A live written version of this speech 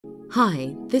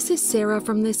Hi, this is Sarah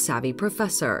from The Savvy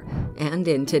Professor, and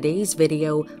in today's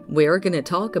video, we're going to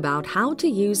talk about how to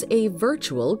use a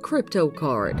virtual crypto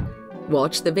card.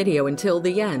 Watch the video until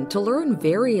the end to learn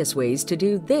various ways to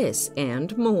do this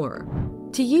and more.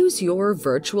 To use your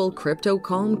virtual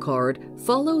Crypto.com card,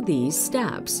 follow these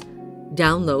steps.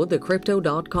 Download the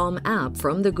Crypto.com app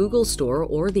from the Google Store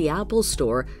or the Apple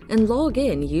Store and log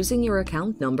in using your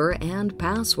account number and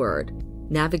password.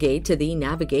 Navigate to the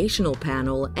navigational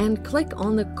panel and click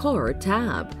on the Card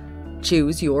tab.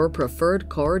 Choose your preferred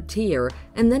card tier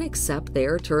and then accept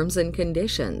their terms and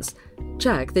conditions.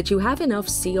 Check that you have enough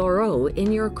CRO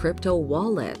in your crypto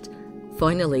wallet.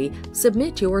 Finally,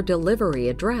 submit your delivery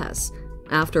address.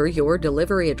 After your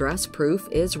delivery address proof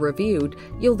is reviewed,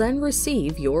 you'll then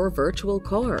receive your virtual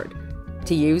card.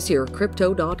 To use your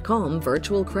Crypto.com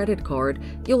virtual credit card,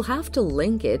 you'll have to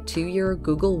link it to your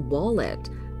Google Wallet.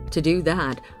 To do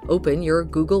that, open your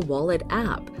Google Wallet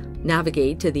app,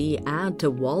 navigate to the Add to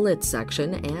Wallet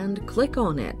section and click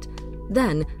on it.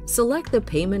 Then, select the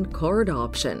Payment Card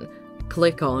option.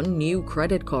 Click on New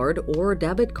Credit Card or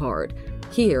Debit Card.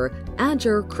 Here, add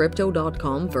your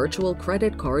Crypto.com virtual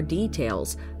credit card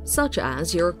details, such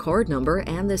as your card number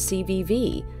and the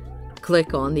CVV.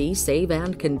 Click on the Save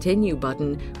and Continue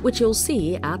button, which you'll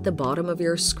see at the bottom of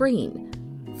your screen.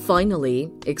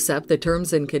 Finally, accept the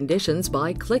terms and conditions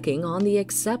by clicking on the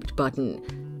Accept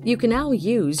button. You can now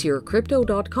use your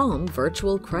Crypto.com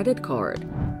virtual credit card.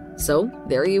 So,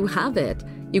 there you have it.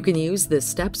 You can use the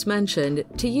steps mentioned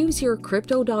to use your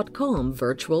Crypto.com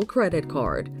virtual credit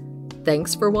card.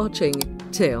 Thanks for watching.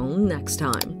 Till next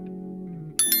time.